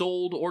be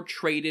sold or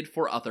traded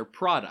for other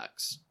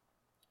products.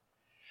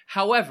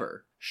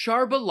 However,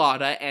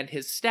 Sharballada and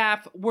his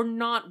staff were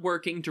not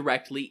working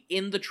directly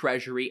in the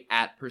treasury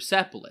at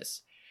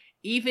Persepolis,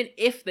 even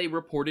if they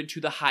reported to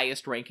the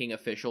highest-ranking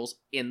officials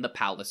in the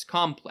palace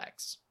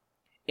complex.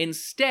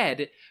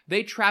 Instead,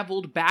 they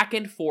traveled back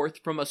and forth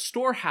from a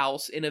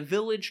storehouse in a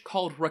village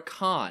called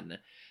Rakan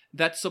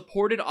that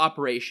supported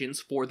operations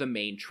for the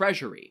main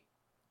treasury.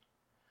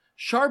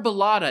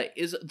 Sharballada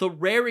is the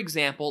rare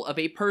example of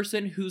a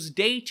person whose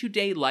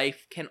day-to-day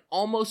life can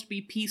almost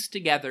be pieced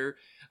together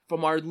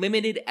from our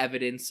limited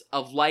evidence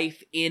of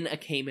life in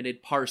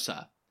Achaemenid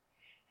Parsa,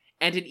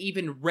 and an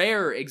even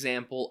rarer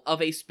example of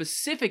a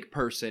specific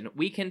person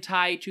we can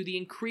tie to the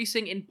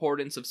increasing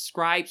importance of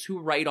scribes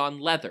who write on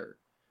leather,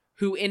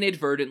 who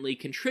inadvertently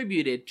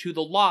contributed to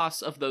the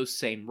loss of those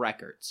same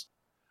records.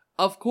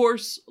 Of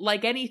course,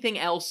 like anything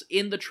else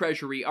in the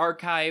Treasury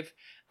Archive,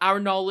 our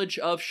knowledge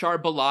of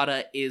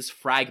Sharballada is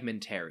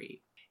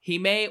fragmentary. He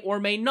may or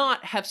may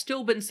not have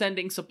still been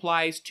sending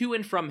supplies to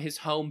and from his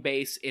home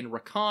base in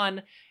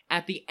Rakan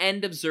at the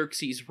end of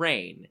Xerxes'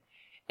 reign,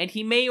 and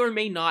he may or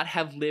may not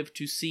have lived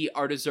to see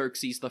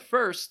Artaxerxes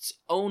I's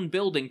own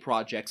building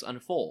projects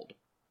unfold.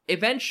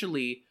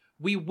 Eventually,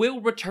 we will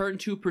return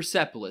to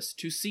Persepolis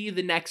to see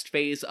the next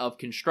phase of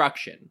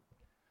construction.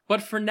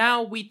 But for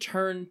now, we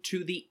turn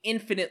to the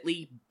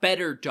infinitely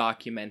better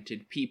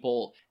documented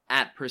people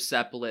at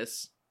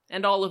Persepolis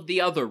and all of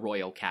the other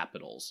royal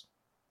capitals.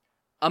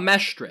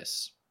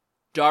 Amestris,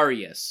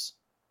 Darius,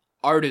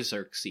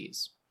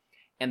 Artaxerxes,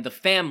 and the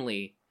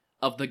family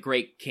of the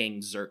great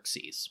King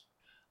Xerxes.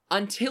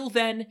 Until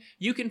then,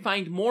 you can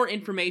find more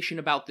information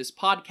about this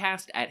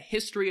podcast at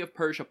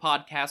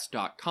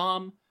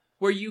historyofpersiapodcast.com,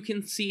 where you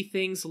can see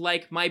things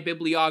like my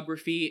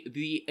bibliography,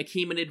 the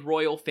Achaemenid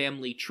royal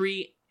family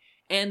tree,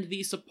 and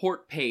the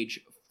support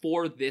page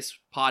for this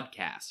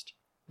podcast.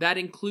 That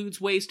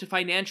includes ways to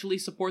financially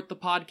support the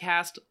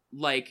podcast,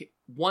 like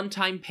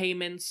one-time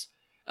payments,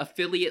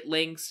 affiliate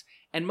links,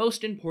 and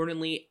most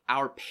importantly,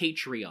 our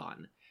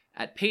Patreon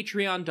at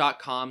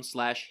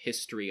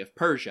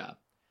patreon.com/historyofpersia.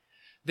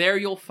 There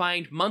you'll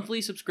find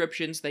monthly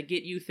subscriptions that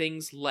get you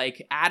things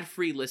like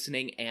ad-free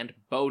listening and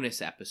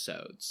bonus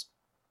episodes.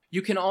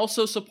 You can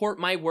also support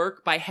my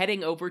work by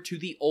heading over to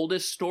the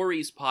Oldest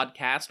Stories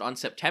podcast on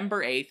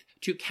September 8th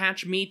to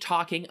catch me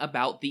talking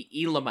about the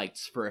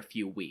Elamites for a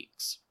few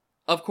weeks.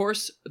 Of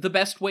course, the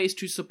best ways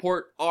to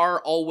support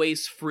are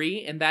always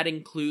free, and that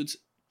includes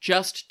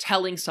just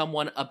telling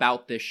someone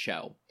about this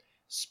show.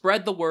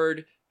 Spread the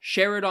word,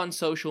 share it on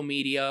social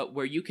media,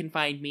 where you can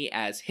find me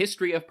as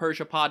History of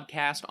Persia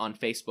Podcast on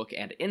Facebook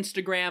and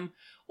Instagram,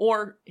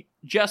 or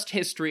just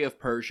History of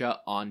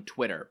Persia on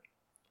Twitter.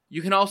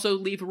 You can also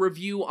leave a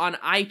review on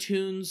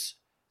iTunes,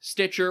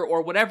 Stitcher,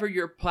 or whatever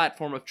your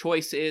platform of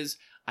choice is.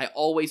 I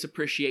always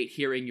appreciate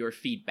hearing your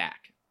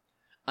feedback.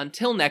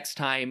 Until next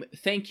time,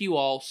 thank you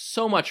all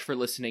so much for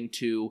listening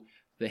to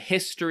The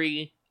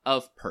History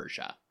of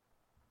Persia.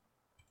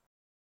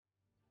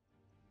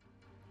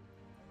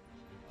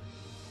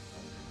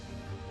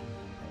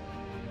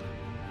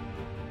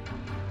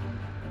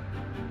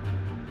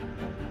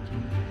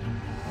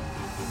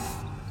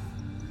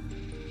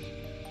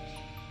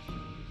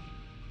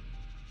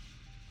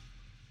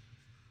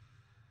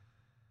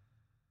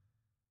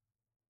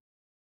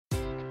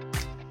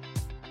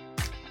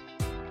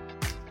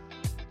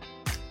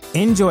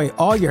 Enjoy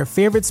all your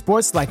favorite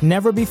sports like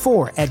never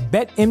before at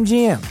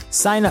BetMGM.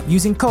 Sign up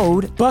using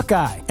code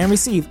Buckeye and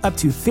receive up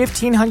to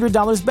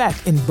 $1,500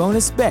 back in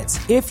bonus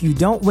bets if you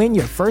don't win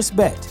your first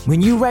bet.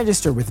 When you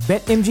register with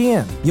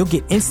BetMGM, you'll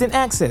get instant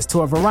access to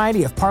a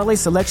variety of parlay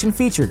selection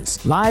features,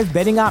 live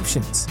betting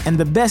options, and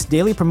the best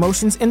daily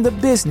promotions in the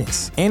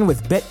business. And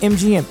with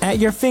BetMGM at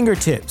your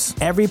fingertips,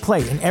 every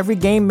play and every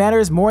game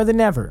matters more than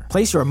ever.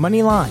 Place your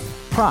money line,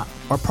 prop,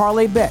 or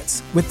parlay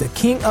bets with the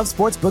king of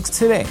sportsbooks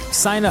today.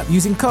 Sign up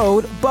using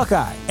code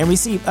Buckeye and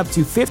receive up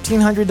to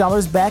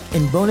 $1,500 back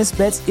in bonus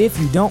bets if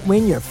you don't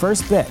win your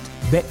first bet.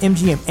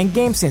 BetMGM and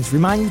GameSense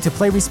remind you to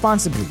play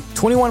responsibly.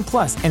 21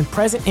 plus and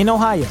present in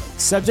Ohio,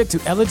 subject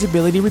to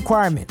eligibility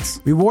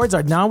requirements. Rewards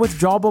are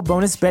non-withdrawable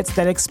bonus bets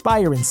that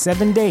expire in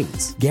 7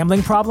 days.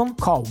 Gambling problem?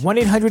 Call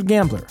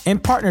 1-800-GAMBLER. In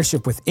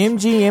partnership with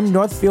MGM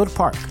Northfield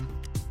Park.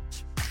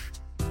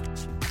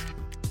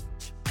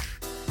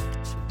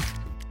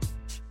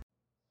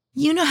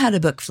 You know how to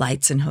book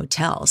flights and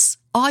hotels.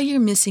 All you're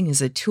missing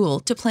is a tool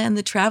to plan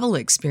the travel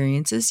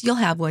experiences you'll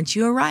have once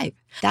you arrive.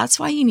 That's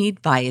why you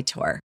need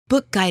Viator.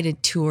 Book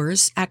guided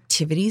tours,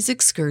 activities,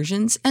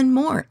 excursions, and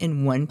more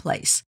in one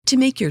place to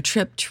make your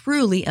trip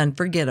truly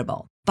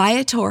unforgettable.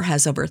 Viator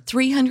has over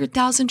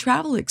 300,000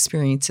 travel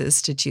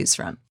experiences to choose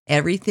from.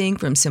 Everything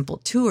from simple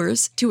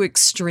tours to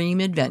extreme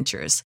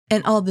adventures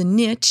and all the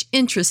niche,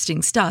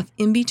 interesting stuff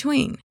in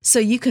between. So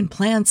you can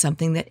plan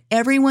something that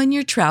everyone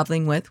you're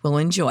traveling with will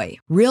enjoy.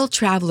 Real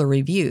traveler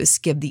reviews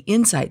give the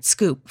inside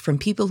scoop from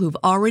people who've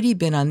already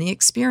been on the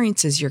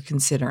experiences you're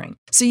considering.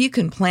 So you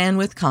can plan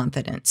with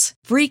confidence.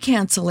 Free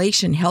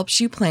cancellation helps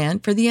you plan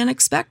for the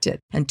unexpected.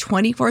 And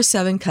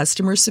 24/7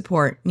 customer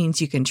support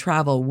means you can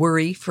travel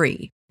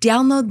worry-free.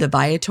 Download the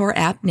Viator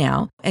app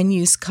now and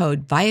use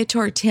code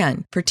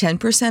Viator10 for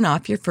 10%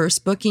 off your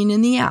first booking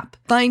in the app.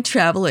 Find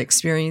travel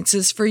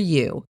experiences for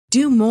you.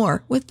 Do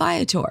more with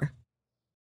Viator.